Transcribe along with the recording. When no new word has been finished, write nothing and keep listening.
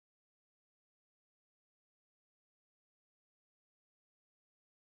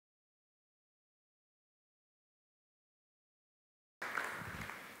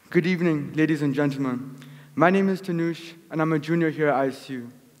Good evening, ladies and gentlemen. My name is Tanush, and I'm a junior here at ISU.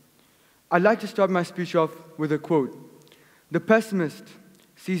 I'd like to start my speech off with a quote. The pessimist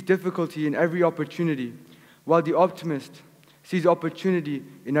sees difficulty in every opportunity, while the optimist sees opportunity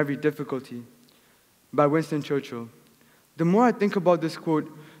in every difficulty, by Winston Churchill. The more I think about this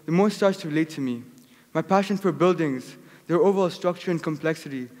quote, the more it starts to relate to me. My passion for buildings, their overall structure and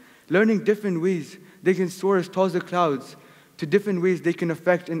complexity, learning different ways they can soar as tall as the clouds, to different ways they can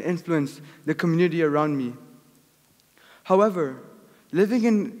affect and influence the community around me. However, living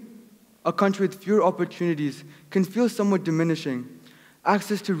in a country with fewer opportunities can feel somewhat diminishing.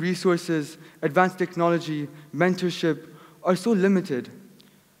 Access to resources, advanced technology, mentorship are so limited.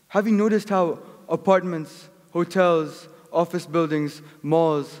 Have you noticed how apartments, hotels, office buildings,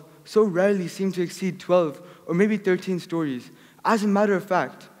 malls so rarely seem to exceed 12 or maybe 13 stories? As a matter of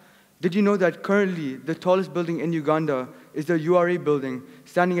fact, did you know that currently the tallest building in Uganda is the URA building,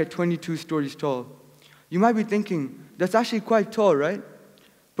 standing at 22 stories tall? You might be thinking, that's actually quite tall, right?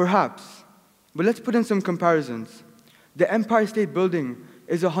 Perhaps, but let's put in some comparisons. The Empire State Building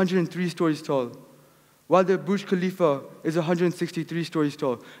is 103 stories tall, while the Burj Khalifa is 163 stories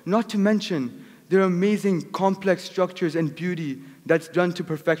tall. Not to mention their amazing complex structures and beauty that's done to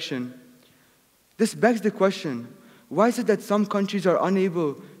perfection. This begs the question, why is it that some countries are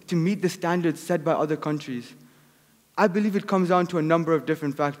unable to meet the standards set by other countries? I believe it comes down to a number of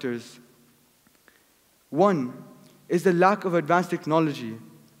different factors. One is the lack of advanced technology,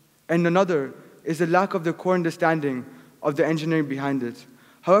 and another is the lack of the core understanding of the engineering behind it.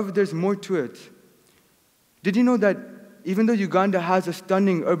 However, there's more to it. Did you know that even though Uganda has a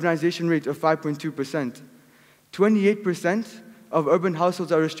stunning urbanization rate of 5.2%, 28% of urban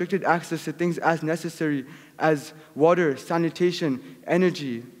households are restricted access to things as necessary as water, sanitation,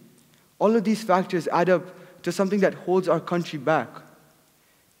 energy? All of these factors add up to something that holds our country back.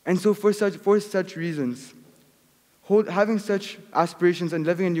 And so for such reasons, having such aspirations and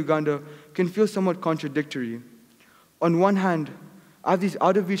living in Uganda can feel somewhat contradictory. On one hand, I have these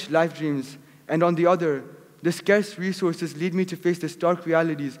out-of-reach life dreams, and on the other, the scarce resources lead me to face the stark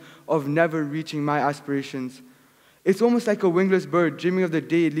realities of never reaching my aspirations. It's almost like a wingless bird dreaming of the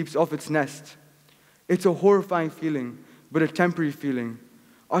day it leaps off its nest. It's a horrifying feeling, but a temporary feeling.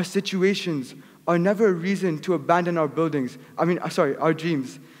 Our situations are never a reason to abandon our our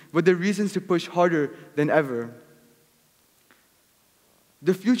dreams, but the reasons to push harder than ever.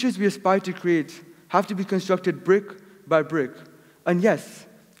 The futures we aspire to create have to be constructed brick by brick. And yes,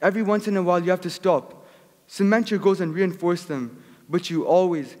 every once in a while you have to stop, cement your goals and reinforce them, but you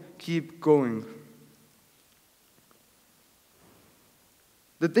always keep going.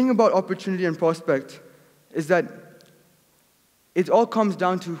 The thing about opportunity and prospect is that it all comes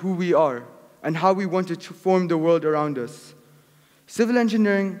down to who we are and how we want to form the world around us. Civil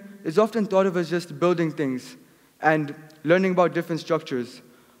engineering is often thought of as just building things and learning about different structures.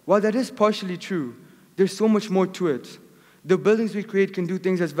 While that is partially true, there's so much more to it. The buildings we create can do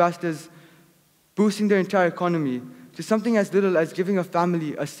things as vast as boosting their entire economy to something as little as giving a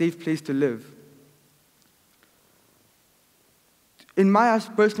family a safe place to live. In my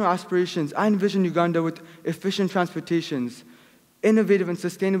personal aspirations, I envision Uganda with efficient transportations, innovative and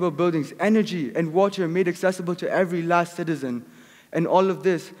sustainable buildings, energy and water made accessible to every last citizen. And all of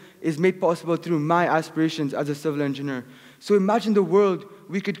this is made possible through my aspirations as a civil engineer. So imagine the world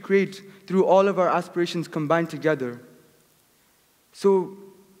we could create through all of our aspirations combined together. So,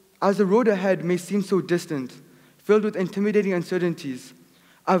 as the road ahead may seem so distant, filled with intimidating uncertainties,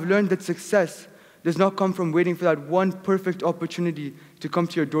 I've learned that success does not come from waiting for that one perfect opportunity to come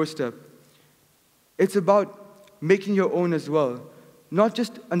to your doorstep. It's about making your own as well.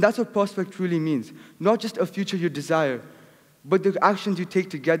 And that's what prospect truly means. Not just a future you desire, but the actions you take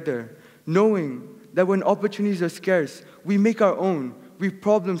to get there. Knowing that when opportunities are scarce, we make our own, we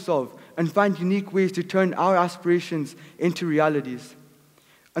problem solve, and find unique ways to turn our aspirations into realities.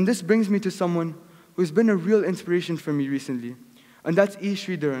 And this brings me to someone who's been a real inspiration for me recently, and that's E.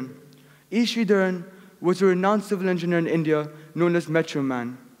 Sridharan. E. Sridharan was a renowned civil engineer in India known as Metro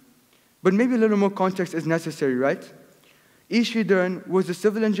Man. But maybe a little more context is necessary, right? E. Sridharan was the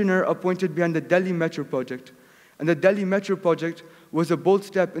civil engineer appointed behind the Delhi Metro project, and the Delhi Metro project was a bold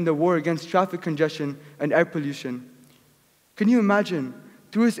step in the war against traffic congestion and air pollution. Can you imagine,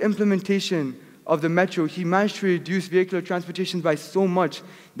 through his implementation of the metro, he managed to reduce vehicular transportation by so much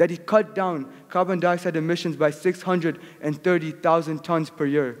that he cut down carbon dioxide emissions by 630,000 tons per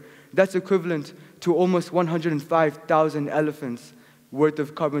year. That's equivalent to almost 105,000 elephants worth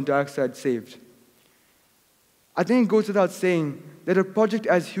of carbon dioxide saved. I think it goes without saying that a project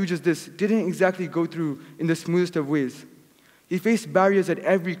as huge as this didn't exactly go through in the smoothest of ways. He faced barriers at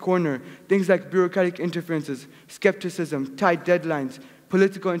every corner, things like bureaucratic interferences, skepticism, tight deadlines,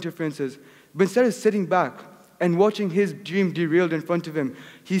 political interferences. But instead of sitting back and watching his dream derailed in front of him,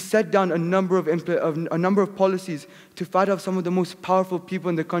 he set down a number of policies to fight off some of the most powerful people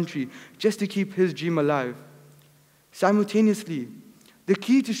in the country just to keep his dream alive. Simultaneously, the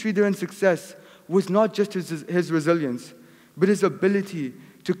key to Sridharan's success was not just his resilience, but his ability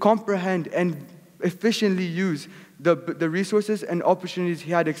to comprehend and efficiently use the resources and opportunities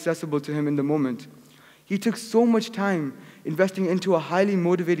he had accessible to him in the moment. He took so much time investing into a highly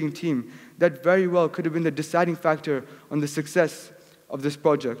motivating team that very well could have been the deciding factor on the success of this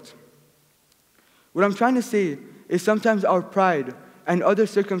project. What I'm trying to say is sometimes our pride and other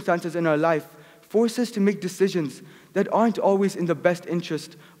circumstances in our life force us to make decisions that aren't always in the best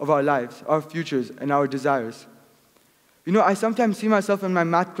interest of our lives, our futures, and our desires. I sometimes see myself in my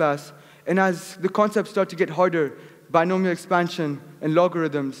math class, and as the concepts start to get harder, binomial expansion and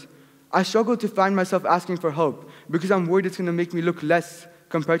logarithms, I struggle to find myself asking for help because I'm worried it's going to make me look less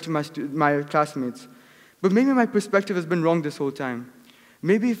compared to my classmates. But maybe my perspective has been wrong this whole time.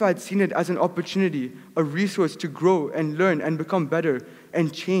 Maybe if I had seen it as an opportunity, a resource to grow and learn and become better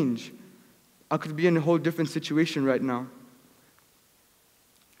and change, I could be in a whole different situation right now.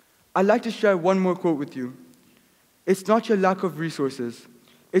 I'd like to share one more quote with you. It's not your lack of resources,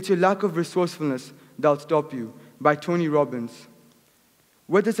 it's your lack of resourcefulness that'll stop you, by Tony Robbins.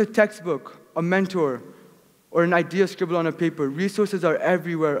 Whether it's a textbook, a mentor, or an idea scribbled on a paper, resources are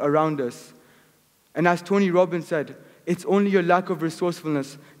everywhere around us. And as Tony Robbins said, it's only your lack of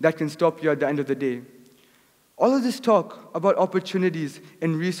resourcefulness that can stop you at the end of the day. All of this talk about opportunities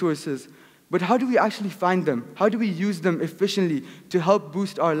and resources, but how do we actually find them? How do we use them efficiently to help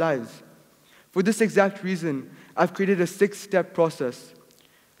boost our lives? For this exact reason, I've created a 6-step process.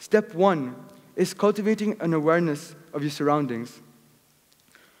 Step 1 is cultivating an awareness of your surroundings.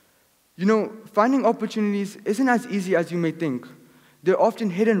 Finding opportunities isn't as easy as you may think. They're often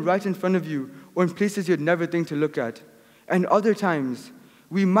hidden right in front of you or in places you'd never think to look at. And other times,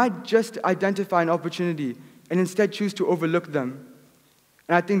 we might just identify an opportunity and instead choose to overlook them.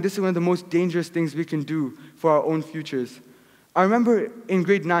 And I think this is one of the most dangerous things we can do for our own futures. I remember in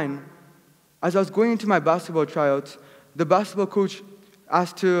grade 9, as I was going into my basketball tryouts, the basketball coach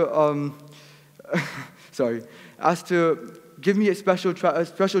asked to give me a special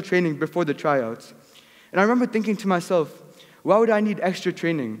training before the tryouts. And I remember thinking to myself, why would I need extra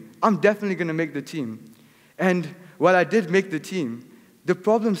training? I'm definitely going to make the team. And while I did make the team, the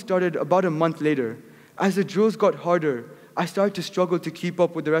problem started about a month later. As the drills got harder, I started to struggle to keep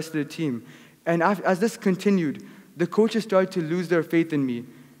up with the rest of the team. And as this continued, the coaches started to lose their faith in me.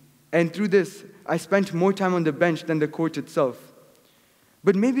 And through this, I spent more time on the bench than the court itself.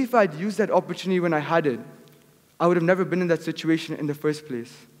 But maybe if I'd used that opportunity when I had it, I would have never been in that situation in the first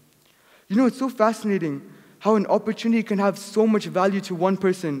place. It's so fascinating how an opportunity can have so much value to one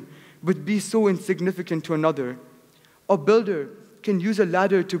person, but be so insignificant to another. A builder can use a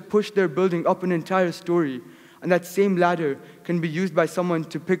ladder to push their building up an entire story, and that same ladder can be used by someone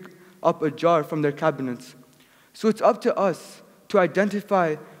to pick up a jar from their cabinets. So it's up to us to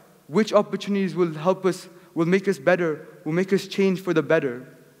identify which opportunities will help us, will make us better, will make us change for the better.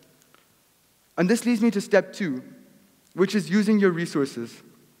 And this leads me to step 2, which is using your resources.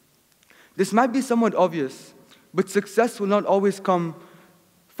 This might be somewhat obvious, but success will not always come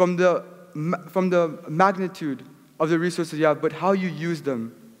from the magnitude of the resources you have, but how you use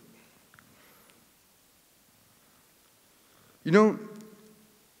them.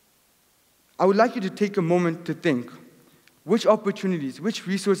 I would like you to take a moment to think, which opportunities, which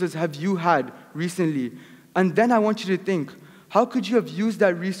resources have you had recently? And then I want you to think, how could you have used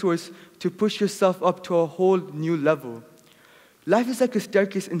that resource to push yourself up to a whole new level? Life is like a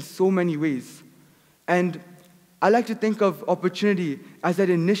staircase in so many ways. And I like to think of opportunity as that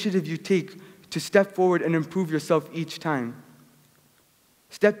initiative you take to step forward and improve yourself each time.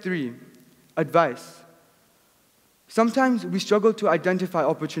 Step 3, advice. Sometimes we struggle to identify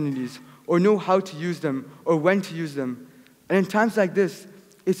opportunities or know how to use them or when to use them. And in times like this,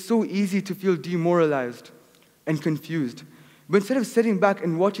 it's so easy to feel demoralized and confused. But instead of sitting back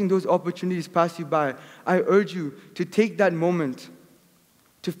and watching those opportunities pass you by, I urge you to take that moment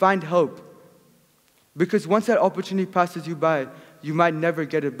to find help. Because once that opportunity passes you by, you might never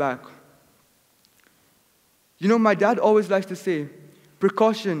get it back. My dad always likes to say,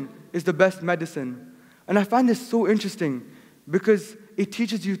 precaution is the best medicine. And I find this so interesting because it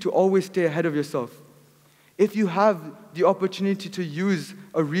teaches you to always stay ahead of yourself. If you have the opportunity to use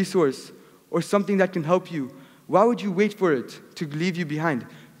a resource or something that can help you, why would you wait for it to leave you behind?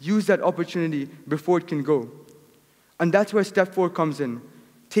 Use that opportunity before it can go. And that's where step 4 comes in.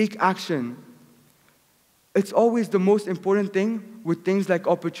 Take action. It's always the most important thing with things like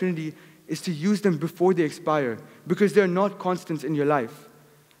opportunity is to use them before they expire, because they're not constants in your life.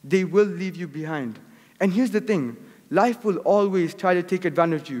 They will leave you behind. And here's the thing, life will always try to take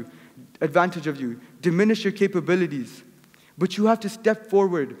advantage of you, diminish your capabilities. But you have to step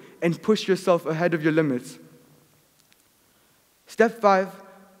forward and push yourself ahead of your limits. Step 5,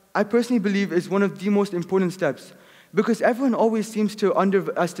 I personally believe, is one of the most important steps, because everyone always seems to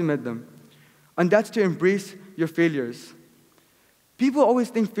underestimate them. And that's to embrace your failures. People always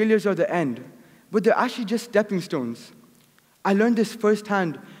think failures are the end, but they're actually just stepping stones. I learned this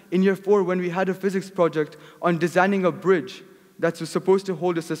firsthand in year 4 when we had a physics project on designing a bridge that was supposed to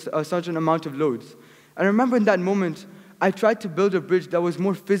hold a certain amount of loads. And I remember in that moment, I tried to build a bridge that was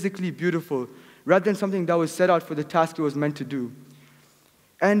more physically beautiful rather than something that was set out for the task it was meant to do.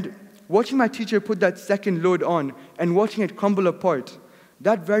 And watching my teacher put that second load on and watching it crumble apart,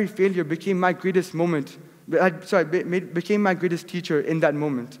 that very failure became my greatest moment. Became my greatest teacher in that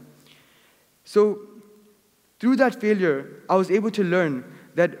moment. So through that failure, I was able to learn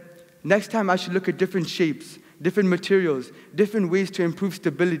that next time I should look at different shapes, different materials, different ways to improve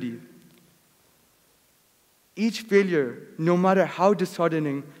stability. Each failure, no matter how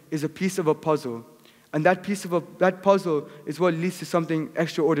disheartening, is a piece of a puzzle. And that puzzle is what leads to something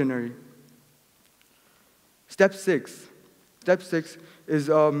extraordinary. Step 6. Step 6 is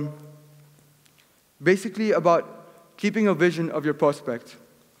basically about keeping a vision of your prospect.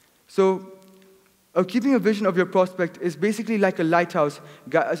 So, keeping a vision of your prospect is basically like a lighthouse.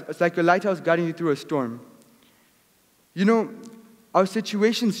 It's like a lighthouse guiding you through a storm. You know, our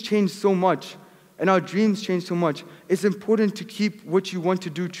situations change so much, and our dreams change so much. It's important to keep what you want to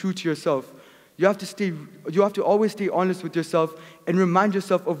do true to yourself. You have to always stay honest with yourself and remind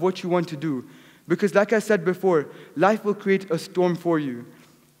yourself of what you want to do. Because like I said before, life will create a storm for you.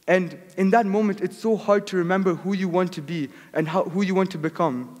 And in that moment, it's so hard to remember who you want to be and who you want to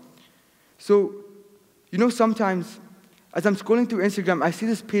become. So, you know, sometimes, as I'm scrolling through Instagram, I see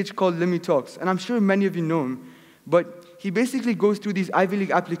this page called Limmy Talks, and I'm sure many of you know him. But he basically goes through these Ivy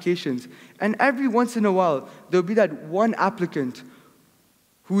League applications, and every once in a while, there'll be that one applicant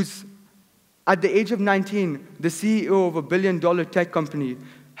who's, at the age of 19, the CEO of a billion-dollar tech company,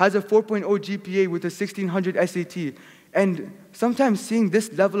 has a 4.0 GPA with a 1600 SAT, and sometimes seeing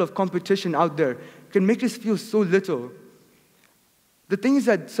this level of competition out there can make us feel so little. The thing is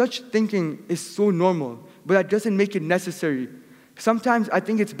that such thinking is so normal, but that doesn't make it necessary. Sometimes I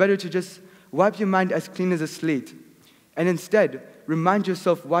think it's better to just wipe your mind as clean as a slate, and instead remind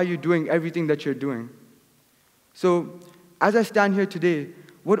yourself why you're doing everything that you're doing. So, as I stand here today,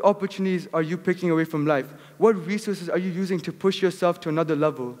 what opportunities are you picking away from life? What resources are you using to push yourself to another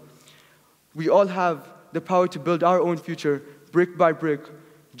level? We all have the power to build our own future, brick by brick,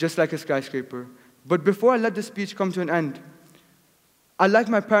 just like a skyscraper. But before I let this speech come to an end, I'd like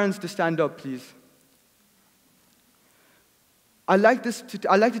my parents to stand up, please. I'd like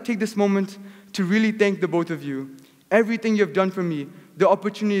to take this moment to really thank the both of you. Everything you've done for me, the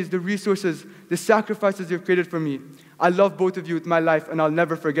opportunities, the resources, the sacrifices you've created for me. I love both of you with my life, and I'll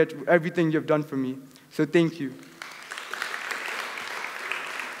never forget everything you've done for me. So thank you.